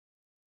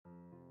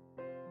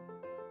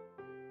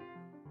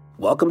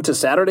Welcome to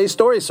Saturday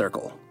Story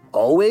Circle,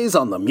 always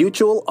on the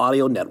Mutual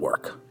Audio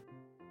Network.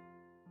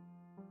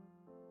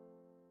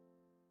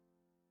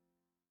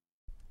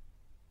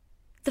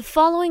 The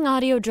following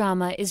audio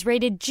drama is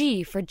rated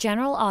G for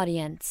general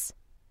audience.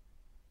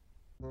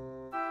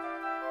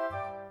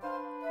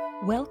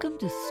 Welcome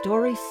to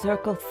Story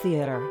Circle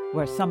Theater,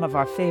 where some of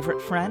our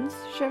favorite friends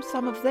share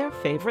some of their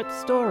favorite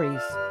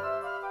stories.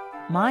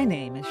 My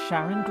name is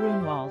Sharon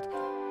Grunwald,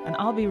 and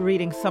I'll be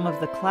reading some of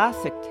the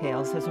classic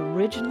tales as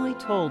originally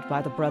told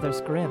by the Brothers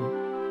Grimm.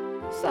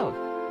 So,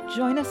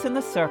 join us in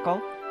the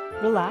circle,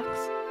 relax,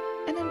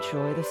 and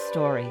enjoy the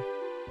story.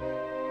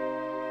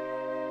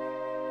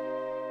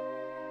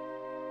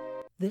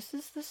 This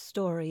is the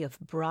story of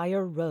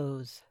Briar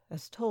Rose,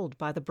 as told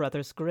by the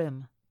Brothers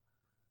Grimm.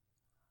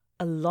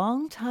 A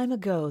long time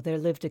ago there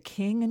lived a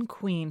king and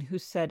queen who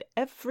said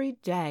every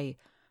day,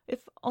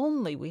 "If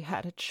only we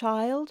had a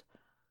child,"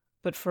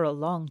 but for a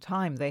long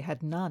time they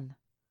had none.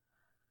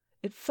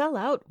 It fell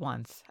out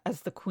once,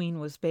 as the queen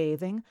was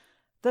bathing,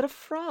 that a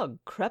frog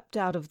crept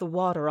out of the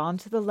water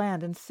onto the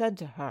land and said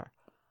to her,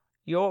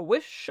 "Your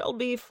wish shall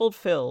be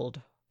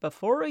fulfilled.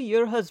 Before a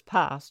year has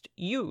passed,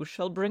 you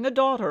shall bring a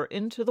daughter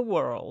into the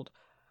world."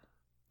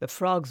 The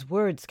frog's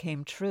words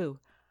came true.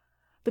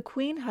 The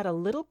queen had a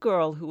little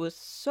girl who was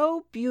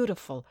so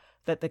beautiful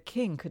that the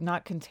king could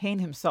not contain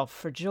himself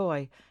for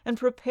joy, and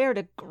prepared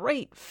a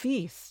great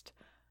feast.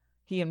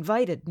 He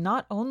invited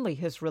not only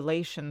his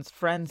relations,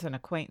 friends, and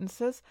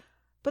acquaintances,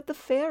 but the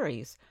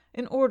fairies,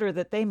 in order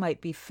that they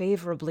might be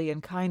favorably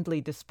and kindly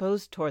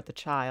disposed toward the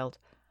child.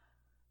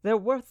 There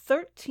were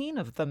 13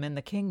 of them in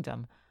the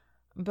kingdom,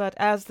 but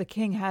as the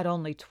king had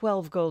only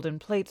 12 golden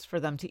plates for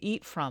them to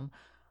eat from,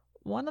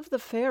 one of the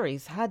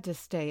fairies had to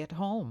stay at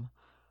home.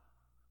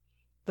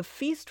 The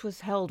feast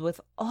was held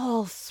with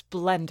all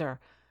splendor,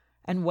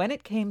 and when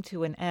it came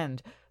to an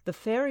end, the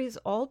fairies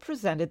all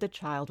presented the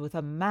child with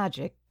a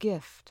magic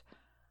gift.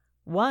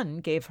 One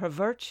gave her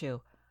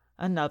virtue,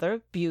 another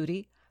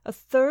beauty, a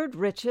third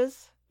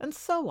riches, and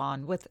so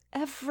on, with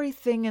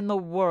everything in the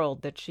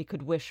world that she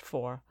could wish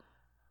for.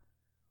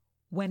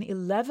 When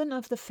 11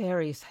 of the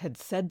fairies had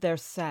said their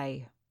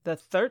say, the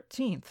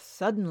 13th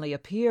suddenly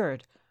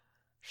appeared.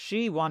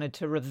 She wanted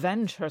to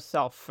revenge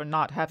herself for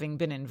not having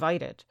been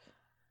invited.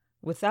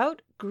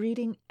 Without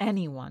greeting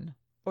anyone,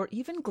 or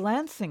even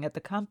glancing at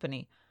the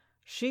company,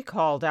 she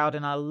called out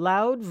in a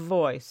loud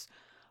voice,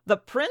 "The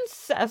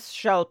princess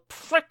shall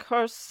prick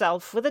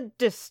herself with a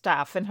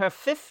distaff in her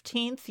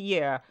 15th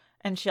year,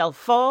 and shall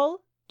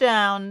fall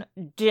down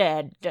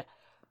dead."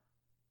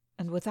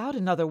 And without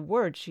another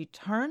word she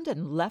turned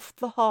and left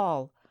the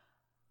hall.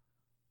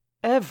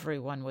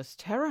 Everyone was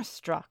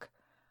terror-struck,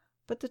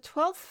 but the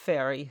 12th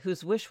fairy,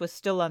 whose wish was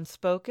still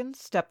unspoken,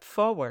 stepped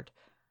forward.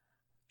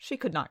 She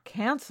could not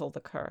cancel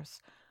the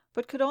curse,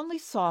 but could only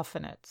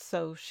soften it,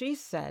 so she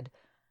said,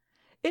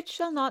 "It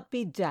shall not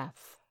be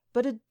death,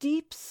 but a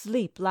deep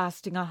sleep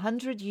lasting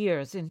 100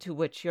 years, into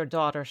which your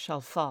daughter shall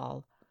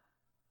fall."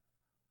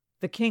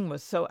 The king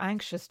was so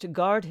anxious to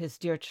guard his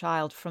dear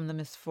child from the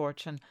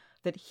misfortune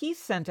that he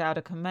sent out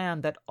a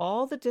command that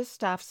all the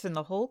distaffs in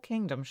the whole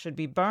kingdom should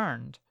be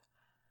burned.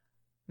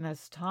 And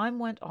as time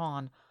went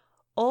on,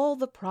 all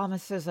the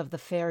promises of the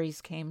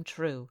fairies came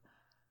true.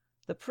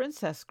 The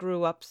princess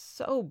grew up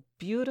so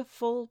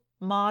beautiful,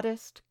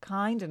 modest,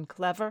 kind, and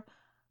clever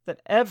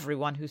that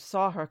everyone who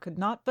saw her could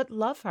not but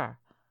love her.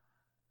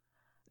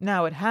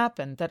 Now it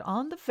happened that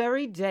on the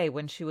very day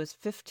when she was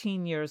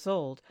 15 years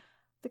old,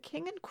 the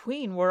king and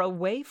queen were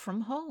away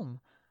from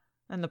home,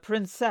 and the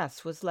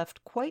princess was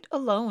left quite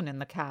alone in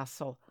the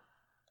castle.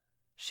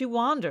 She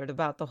wandered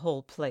about the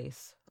whole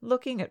place,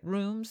 looking at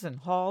rooms and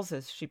halls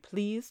as she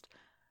pleased,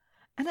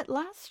 and at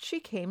last she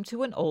came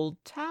to an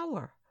old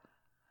tower.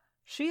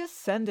 She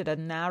ascended a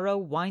narrow,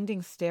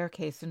 winding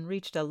staircase and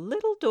reached a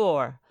little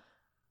door.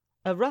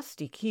 A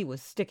rusty key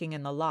was sticking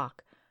in the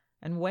lock,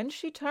 and when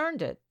she turned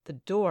it, the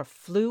door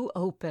flew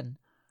open.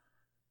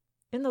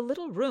 In the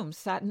little room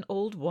sat an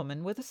old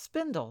woman with a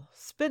spindle,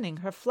 spinning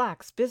her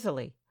flax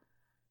busily.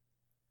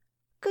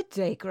 "Good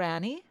day,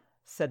 Granny,"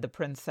 said the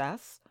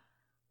princess.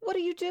 "What are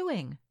you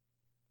doing?"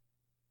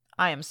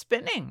 "I am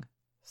spinning,"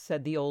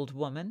 said the old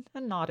woman,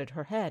 and nodded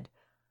her head.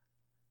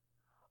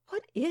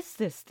 "What is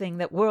this thing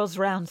that whirls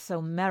round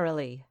so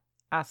merrily?"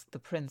 asked the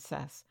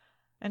princess,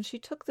 and she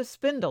took the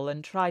spindle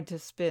and tried to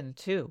spin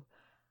too.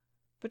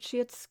 But she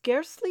had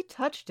scarcely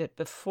touched it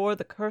before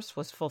the curse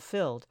was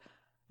fulfilled,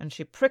 and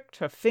she pricked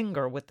her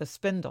finger with the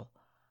spindle.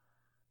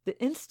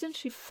 The instant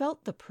she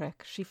felt the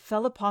prick, she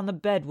fell upon the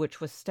bed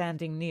which was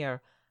standing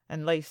near,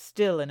 and lay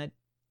still in a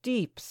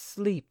deep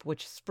sleep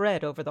which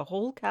spread over the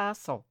whole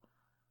castle.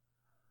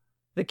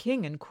 The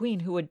king and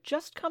queen, who had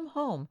just come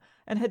home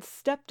and had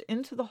stepped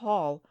into the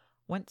hall,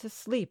 went to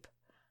sleep,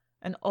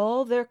 and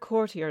all their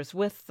courtiers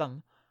with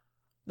them.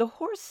 The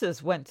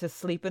horses went to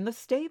sleep in the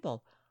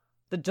stable,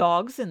 the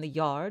dogs in the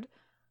yard,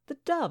 the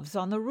doves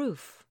on the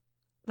roof,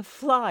 the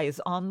flies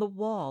on the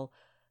wall.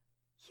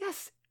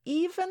 Yes,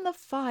 even the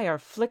fire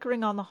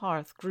flickering on the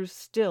hearth grew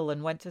still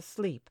and went to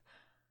sleep,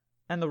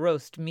 and the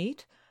roast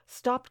meat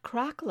stopped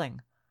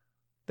crackling,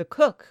 The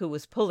cook, who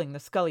was pulling the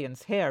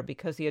scullion's hair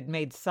because he had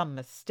made some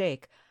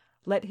mistake,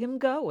 let him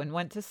go and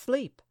went to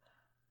sleep.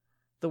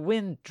 The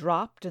wind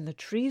dropped, and the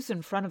trees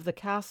in front of the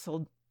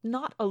castle,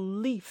 not a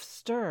leaf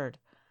stirred.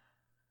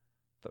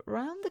 But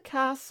round the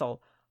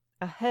castle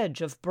a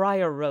hedge of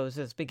briar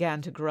roses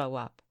began to grow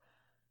up.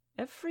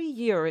 Every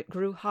year it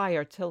grew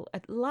higher, till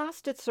at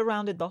last it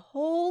surrounded the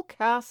whole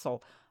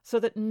castle, so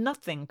that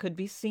nothing could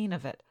be seen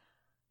of it,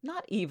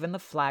 not even the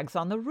flags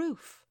on the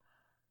roof.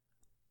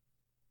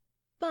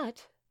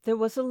 But there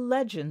was a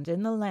legend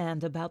in the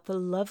land about the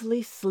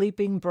lovely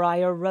sleeping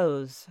Briar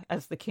Rose,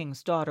 as the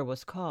king's daughter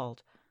was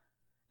called,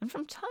 and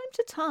from time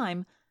to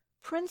time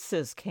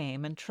princes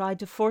came and tried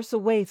to force a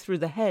way through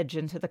the hedge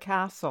into the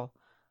castle.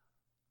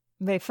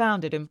 They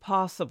found it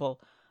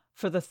impossible,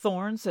 for the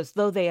thorns, as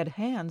though they had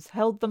hands,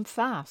 held them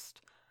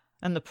fast,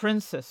 and the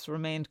princess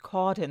remained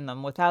caught in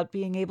them without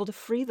being able to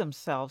free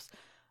themselves,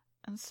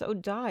 and so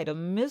died a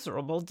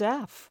miserable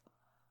death.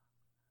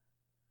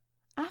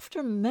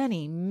 After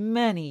many,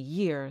 many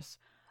years,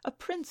 a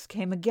prince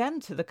came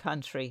again to the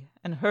country,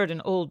 and heard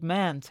an old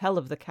man tell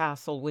of the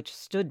castle which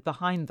stood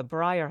behind the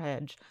briar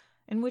hedge,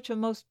 in which a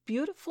most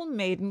beautiful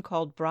maiden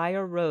called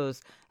Briar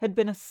Rose had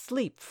been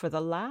asleep for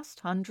the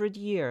last 100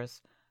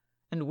 years,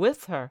 and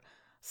with her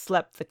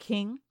slept the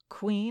king,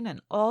 queen,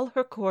 and all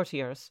her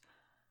courtiers.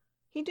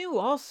 He knew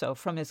also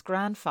from his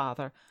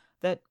grandfather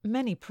that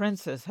many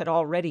princes had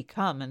already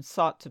come and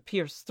sought to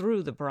pierce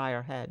through the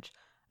briar hedge,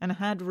 and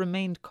had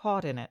remained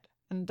caught in it,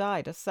 and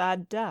died a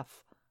sad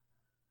death.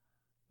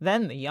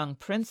 Then the young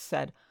prince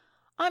said,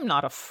 "I'm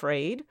not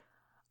afraid.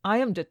 I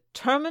am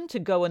determined to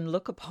go and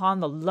look upon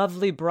the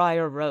lovely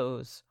Briar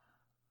Rose."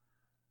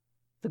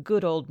 The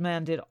good old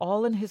man did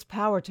all in his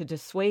power to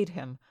dissuade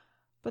him,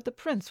 but the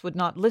prince would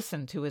not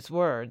listen to his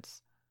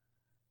words.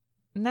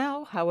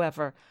 Now,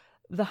 however,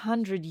 the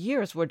 100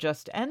 years were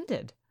just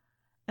ended,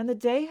 and the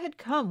day had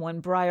come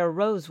when Briar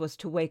Rose was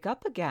to wake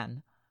up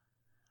again.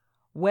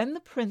 When the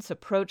prince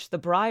approached the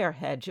briar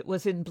hedge, it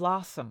was in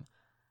blossom,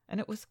 and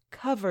it was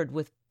covered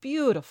with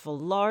beautiful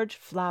large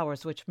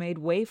flowers which made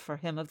way for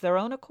him of their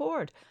own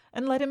accord,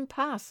 and let him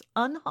pass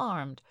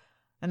unharmed,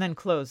 and then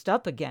closed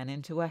up again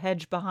into a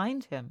hedge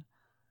behind him.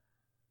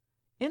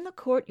 In the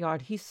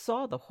courtyard he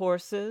saw the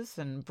horses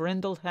and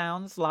brindled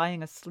hounds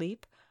lying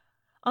asleep.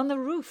 On the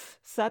roof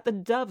sat the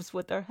doves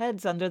with their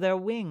heads under their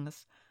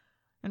wings,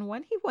 and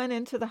when he went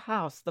into the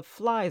house the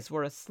flies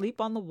were asleep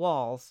on the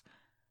walls,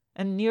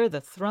 and near the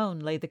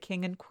throne lay the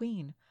king and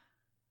queen.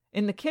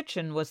 In the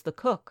kitchen was the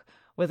cook,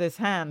 with his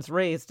hands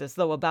raised as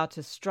though about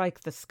to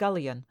strike the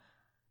scullion,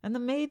 and the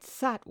maid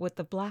sat with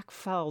the black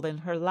fowl in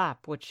her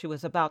lap which she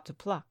was about to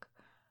pluck.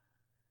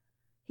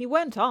 He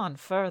went on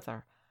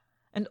further,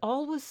 and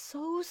all was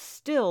so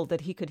still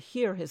that he could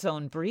hear his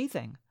own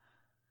breathing.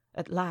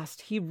 At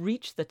last he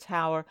reached the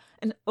tower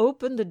and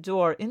opened the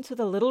door into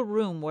the little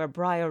room where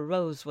Briar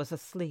Rose was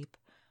asleep.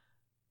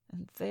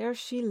 And there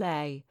she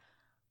lay,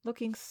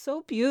 looking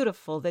so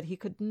beautiful that he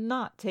could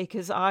not take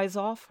his eyes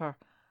off her.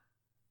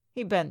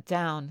 He bent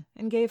down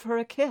and gave her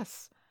a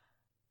kiss,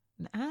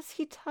 and as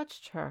he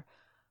touched her,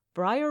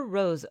 Briar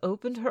Rose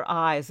opened her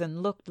eyes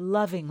and looked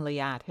lovingly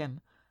at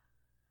him.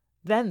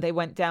 Then they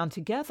went down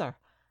together,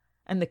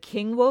 and the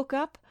king woke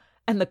up,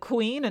 and the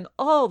queen, and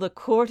all the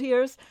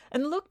courtiers,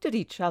 and looked at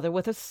each other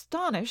with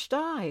astonished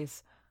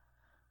eyes.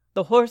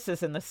 The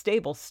horses in the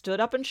stable stood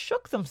up and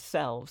shook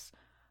themselves.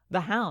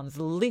 The hounds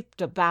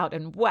leaped about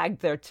and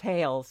wagged their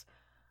tails.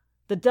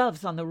 The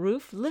doves on the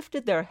roof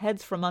lifted their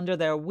heads from under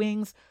their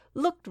wings,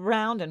 looked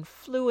round, and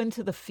flew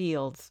into the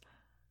fields.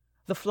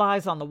 The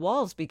flies on the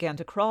walls began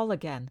to crawl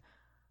again.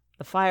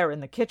 The fire in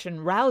the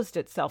kitchen roused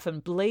itself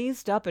and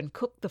blazed up and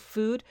cooked the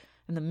food,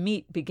 and the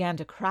meat began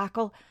to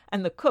crackle,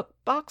 and the cook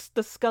boxed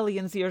the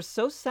scullion's ears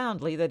so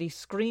soundly that he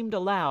screamed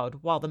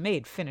aloud while the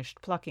maid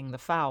finished plucking the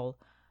fowl.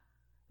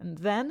 And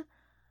then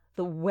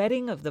the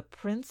wedding of the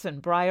prince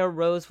and Briar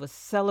Rose was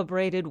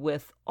celebrated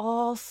with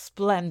all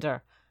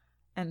splendor,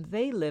 and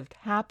they lived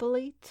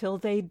happily till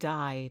they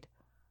died.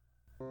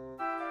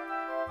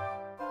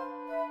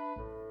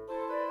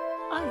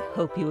 I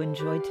hope you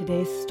enjoyed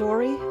today's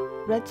story,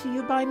 read to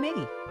you by me,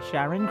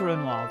 Sharon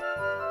Grunwald.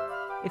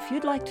 If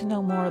you'd like to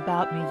know more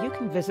about me, you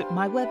can visit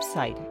my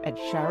website at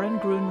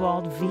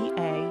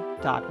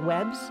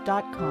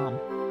sharongrunwaldva.webs.com.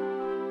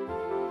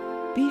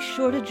 Be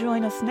sure to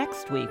join us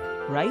next week,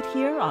 right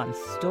here on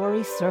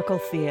Story Circle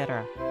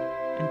Theater.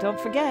 And don't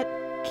forget,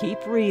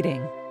 keep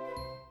reading.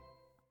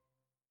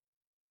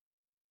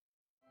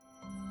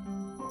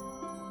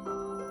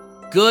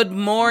 Good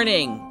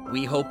morning!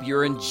 We hope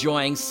you're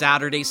enjoying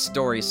Saturday's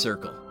Story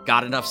Circle.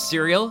 Got enough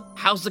cereal?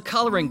 How's the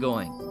coloring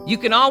going? You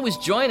can always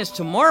join us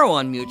tomorrow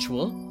on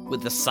Mutual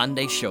with the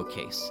Sunday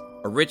Showcase,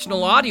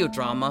 original audio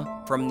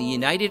drama from the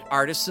United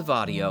Artists of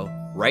Audio,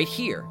 right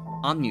here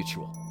on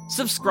Mutual.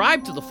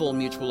 Subscribe to the full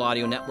Mutual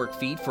Audio Network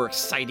feed for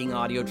exciting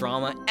audio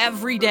drama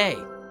every day,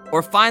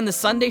 or find the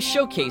Sunday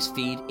Showcase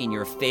feed in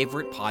your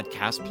favorite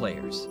podcast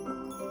players.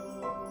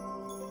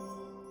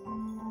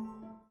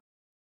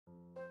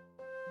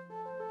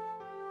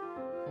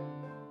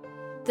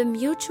 The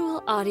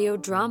Mutual Audio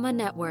Drama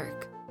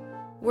Network,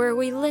 where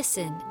we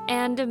listen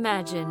and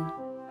imagine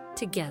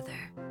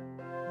together.